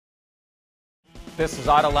This is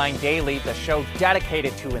Autoline Daily, the show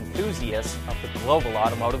dedicated to enthusiasts of the global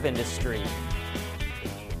automotive industry.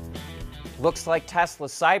 Looks like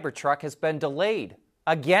Tesla's Cybertruck has been delayed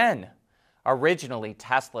again. Originally,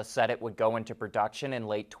 Tesla said it would go into production in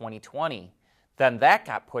late 2020. Then that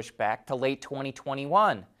got pushed back to late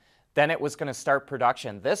 2021. Then it was going to start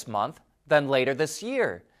production this month, then later this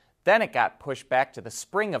year. Then it got pushed back to the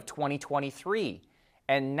spring of 2023.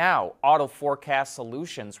 And now, Auto Forecast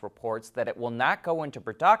Solutions reports that it will not go into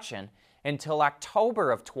production until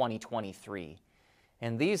October of 2023.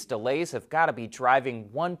 And these delays have got to be driving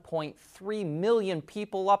 1.3 million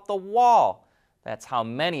people up the wall. That's how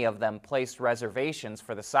many of them placed reservations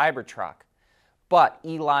for the Cybertruck. But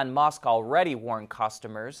Elon Musk already warned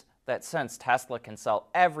customers that since Tesla can sell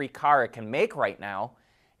every car it can make right now,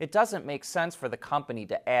 it doesn't make sense for the company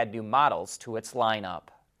to add new models to its lineup.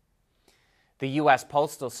 The U.S.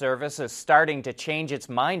 Postal Service is starting to change its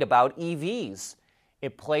mind about EVs.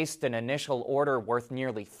 It placed an initial order worth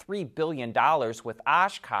nearly $3 billion with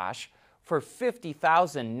Oshkosh for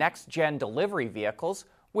 50,000 next-gen delivery vehicles,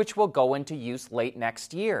 which will go into use late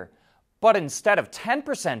next year. But instead of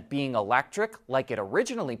 10% being electric like it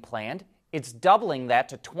originally planned, it's doubling that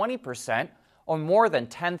to 20% or more than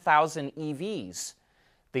 10,000 EVs.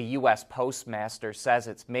 The U.S. Postmaster says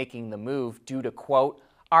it's making the move due to, quote,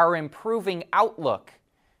 our improving outlook.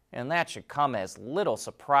 And that should come as little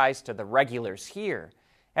surprise to the regulars here.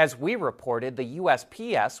 As we reported, the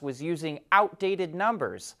USPS was using outdated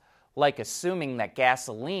numbers, like assuming that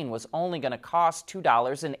gasoline was only going to cost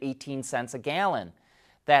 $2.18 a gallon.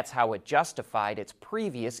 That's how it justified its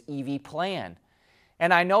previous EV plan.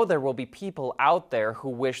 And I know there will be people out there who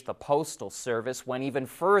wish the Postal Service went even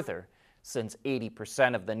further, since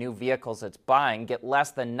 80% of the new vehicles it's buying get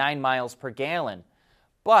less than 9 miles per gallon.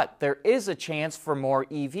 But there is a chance for more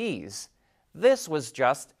EVs. This was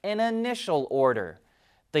just an initial order.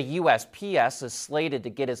 The USPS is slated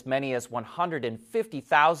to get as many as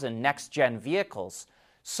 150,000 next-gen vehicles.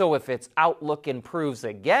 So if its outlook improves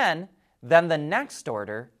again, then the next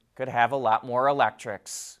order could have a lot more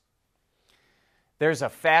electrics. There's a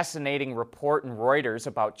fascinating report in Reuters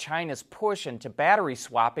about China's push into battery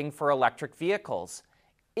swapping for electric vehicles.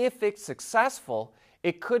 If it's successful,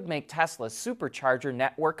 it could make Tesla's supercharger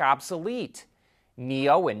network obsolete.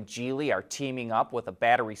 NIO and Geely are teaming up with a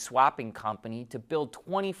battery swapping company to build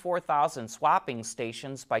 24,000 swapping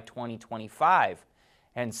stations by 2025.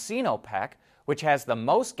 And Sinopec, which has the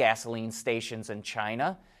most gasoline stations in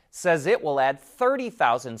China, says it will add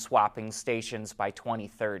 30,000 swapping stations by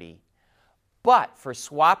 2030. But for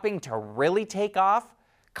swapping to really take off,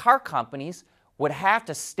 car companies would have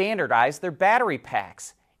to standardize their battery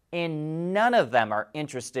packs. And none of them are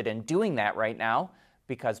interested in doing that right now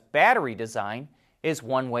because battery design is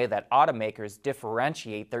one way that automakers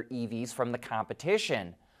differentiate their EVs from the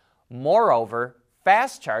competition. Moreover,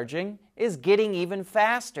 fast charging is getting even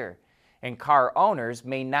faster, and car owners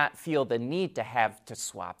may not feel the need to have to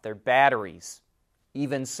swap their batteries.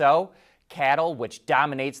 Even so, CATL, which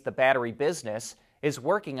dominates the battery business, is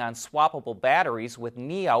working on swappable batteries with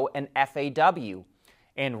NIO and FAW.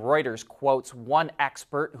 And Reuters quotes one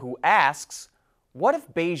expert who asks, what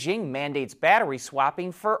if Beijing mandates battery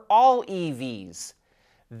swapping for all EVs?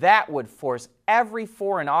 That would force every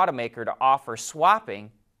foreign automaker to offer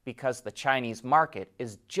swapping because the Chinese market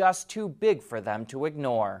is just too big for them to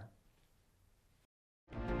ignore.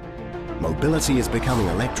 Mobility is becoming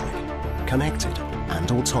electric, connected,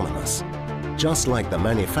 and autonomous, just like the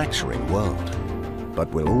manufacturing world.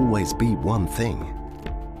 But will always be one thing: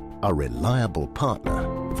 a reliable partner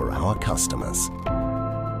for our customers.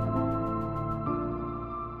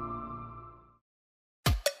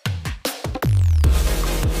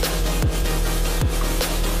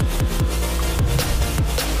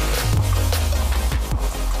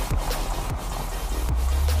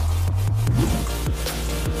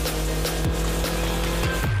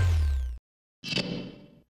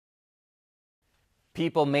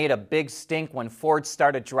 People made a big stink when Ford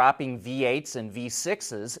started dropping V8s and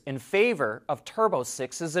V6s in favor of Turbo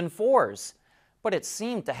 6s and 4s, but it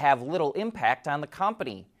seemed to have little impact on the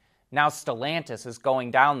company. Now Stellantis is going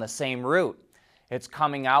down the same route. It's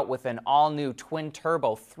coming out with an all-new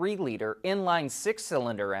twin-turbo 3-liter inline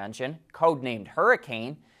 6-cylinder engine, codenamed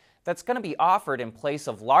Hurricane, that's going to be offered in place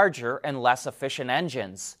of larger and less efficient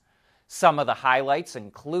engines. Some of the highlights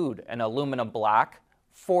include an aluminum block,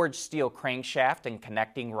 forged steel crankshaft and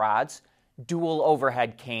connecting rods, dual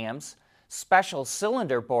overhead cams, special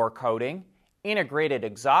cylinder bore coating, integrated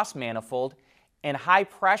exhaust manifold, and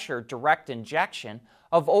high-pressure direct injection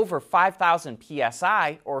of over 5,000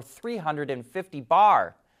 psi or 350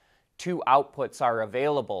 bar. 2 outputs are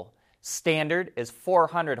available, Standard is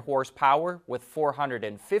 400 horsepower with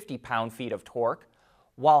 450 pound-feet of torque,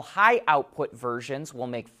 while high-output versions will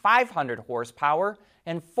make 500 horsepower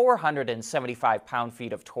and 475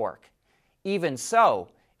 pound-feet of torque. Even so,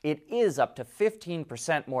 it is up to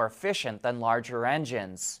 15% more efficient than larger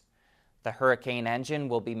engines. The Hurricane engine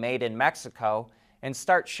will be made in Mexico and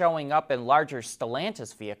start showing up in larger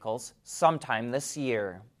Stellantis vehicles sometime this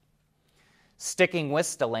year. Sticking with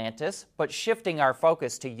Stellantis, but shifting our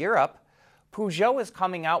focus to Europe, Peugeot is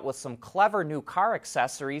coming out with some clever new car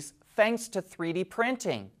accessories thanks to 3D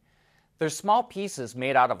printing. They're small pieces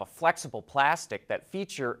made out of a flexible plastic that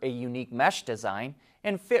feature a unique mesh design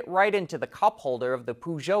and fit right into the cup holder of the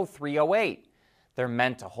Peugeot 308. They're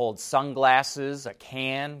meant to hold sunglasses, a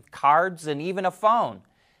can, cards, and even a phone.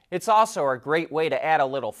 It's also a great way to add a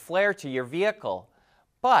little flair to your vehicle.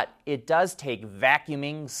 But it does take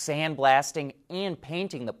vacuuming, sandblasting, and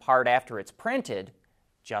painting the part after it's printed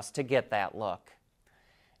just to get that look.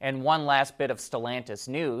 And one last bit of Stellantis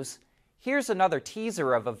news. Here's another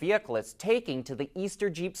teaser of a vehicle it's taking to the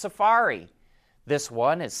Easter Jeep Safari. This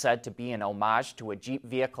one is said to be an homage to a Jeep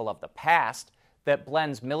vehicle of the past that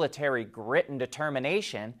blends military grit and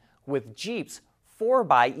determination with Jeep's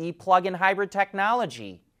 4xe plug-in hybrid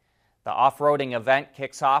technology. The off-roading event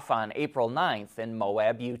kicks off on April 9th in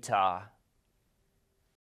Moab, Utah.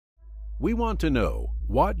 We want to know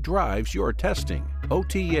what drives your testing.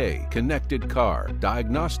 OTA, connected car,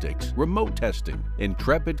 diagnostics, remote testing.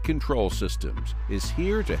 Intrepid Control Systems is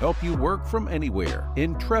here to help you work from anywhere.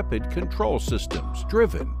 Intrepid Control Systems,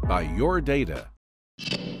 driven by your data.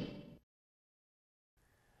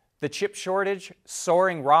 The chip shortage,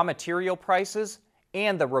 soaring raw material prices,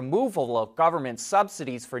 and the removal of government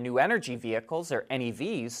subsidies for new energy vehicles, or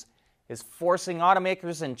NEVs, is forcing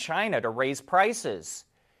automakers in China to raise prices.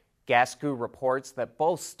 Gasgoo reports that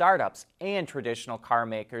both startups and traditional car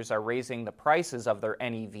makers are raising the prices of their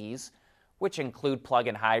NEVs, which include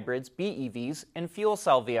plug-in hybrids, BEVs, and fuel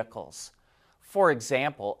cell vehicles. For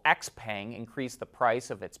example, XPeng increased the price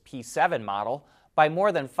of its P7 model by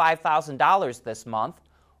more than $5,000 this month,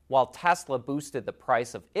 while Tesla boosted the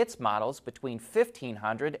price of its models between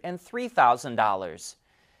 $1,500 and $3,000.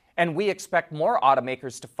 And we expect more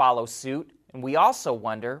automakers to follow suit, and we also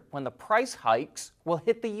wonder when the price hikes will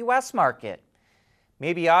hit the U.S. market.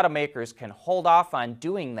 Maybe automakers can hold off on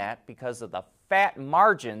doing that because of the fat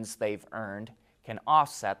margins they've earned can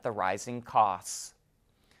offset the rising costs.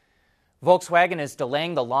 Volkswagen is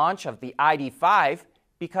delaying the launch of the ID.5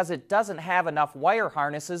 because it doesn't have enough wire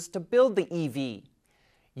harnesses to build the EV.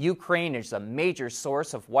 Ukraine is a major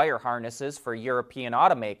source of wire harnesses for European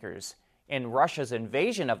automakers, and Russia's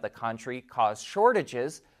invasion of the country caused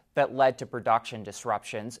shortages that led to production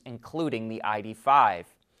disruptions, including the ID.5.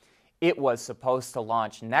 It was supposed to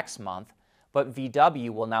launch next month, but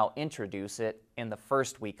VW will now introduce it in the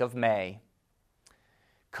first week of May.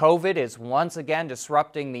 COVID is once again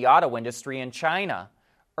disrupting the auto industry in China.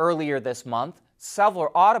 Earlier this month, several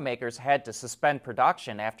automakers had to suspend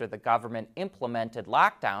production after the government implemented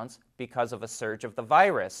lockdowns because of a surge of the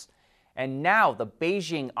virus. And now the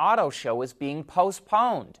Beijing Auto Show is being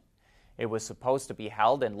postponed. It was supposed to be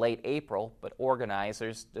held in late April, but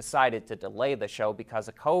organizers decided to delay the show because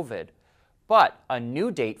of COVID. But a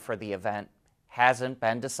new date for the event hasn't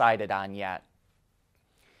been decided on yet.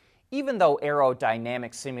 Even though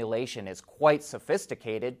aerodynamic simulation is quite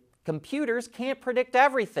sophisticated, computers can't predict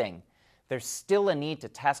everything. There's still a need to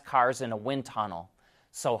test cars in a wind tunnel.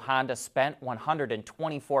 So Honda spent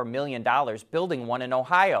 $124 million building one in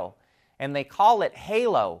Ohio. And they call it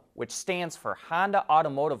HALO, which stands for Honda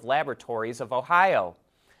Automotive Laboratories of Ohio.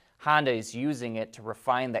 Honda is using it to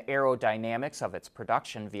refine the aerodynamics of its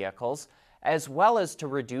production vehicles, as well as to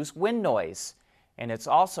reduce wind noise. And it's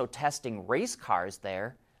also testing race cars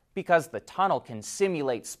there because the tunnel can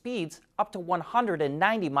simulate speeds up to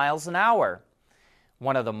 190 miles an hour.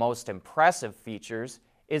 One of the most impressive features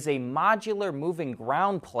is a modular moving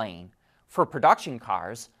ground plane. For production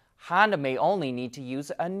cars, Honda may only need to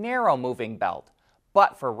use a narrow moving belt,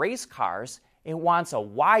 but for race cars, it wants a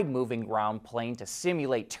wide moving ground plane to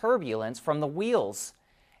simulate turbulence from the wheels.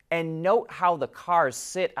 And note how the cars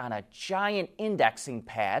sit on a giant indexing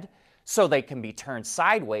pad so they can be turned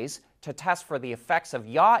sideways to test for the effects of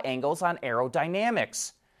yaw angles on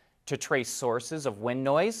aerodynamics. To trace sources of wind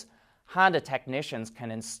noise, Honda technicians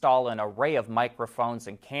can install an array of microphones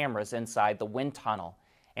and cameras inside the wind tunnel,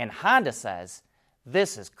 and Honda says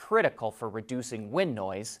this is critical for reducing wind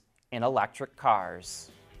noise in electric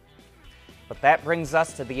cars. But that brings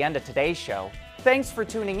us to the end of today's show. Thanks for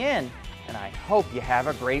tuning in, and I hope you have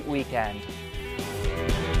a great weekend.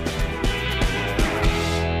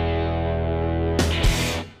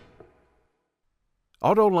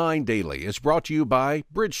 AutoLine Daily is brought to you by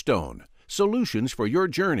Bridgestone, solutions for your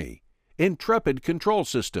journey, Intrepid Control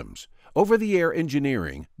Systems, over-the-air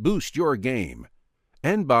engineering, boost your game,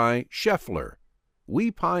 and by Schaeffler. We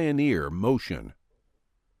pioneer motion.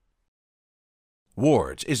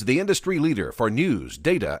 Wards is the industry leader for news,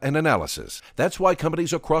 data, and analysis. That's why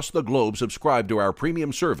companies across the globe subscribe to our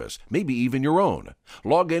premium service, maybe even your own.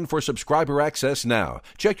 Log in for subscriber access now.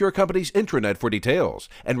 Check your company's intranet for details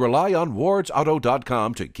and rely on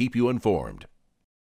wardsauto.com to keep you informed.